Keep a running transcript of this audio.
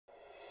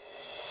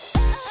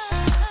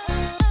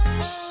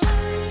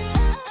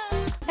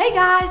Hey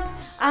guys,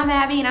 I'm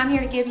Abby and I'm here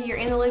to give you your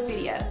In the Loop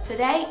video.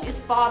 Today is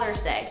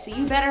Father's Day, so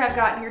you better have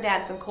gotten your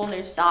dad some cool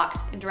new socks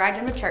and dragged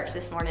him to church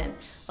this morning.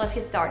 Let's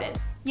get started.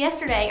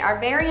 Yesterday, our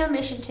very own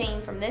mission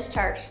team from this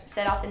church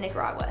set off to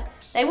Nicaragua.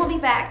 They won't be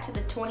back to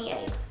the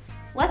 28th.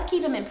 Let's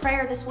keep them in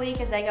prayer this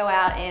week as they go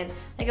out and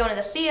they go into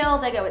the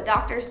field, they go with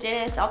doctors,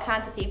 dentists, all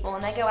kinds of people,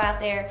 and they go out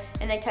there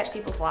and they touch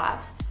people's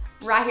lives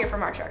right here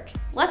from our church.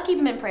 Let's keep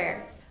them in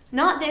prayer.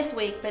 Not this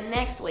week, but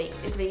next week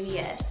is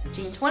VBS,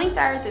 June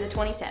 23rd through the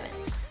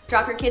 27th.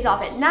 Drop your kids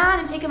off at 9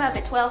 and pick them up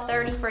at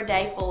 12:30 for a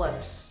day full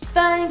of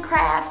fun,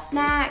 crafts,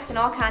 snacks, and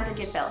all kinds of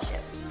good fellowship.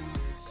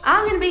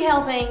 I'm going to be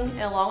helping,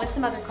 along with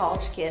some other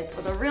college kids,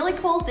 with a really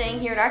cool thing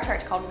here at our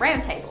church called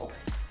Roundtable.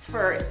 It's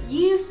for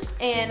youth,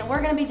 and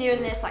we're going to be doing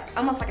this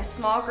almost like a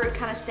small group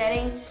kind of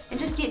setting and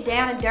just get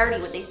down and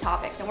dirty with these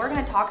topics. And we're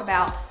going to talk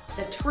about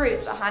the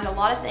truth behind a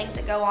lot of things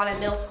that go on in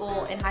middle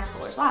school and high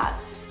schoolers'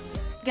 lives.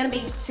 It's going to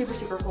be super,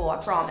 super cool, I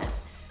promise.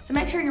 So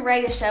make sure you're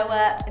ready to show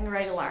up and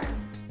ready to learn.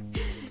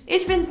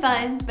 It's been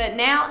fun, but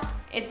now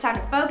it's time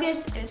to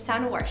focus and it's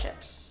time to worship.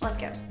 Let's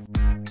go.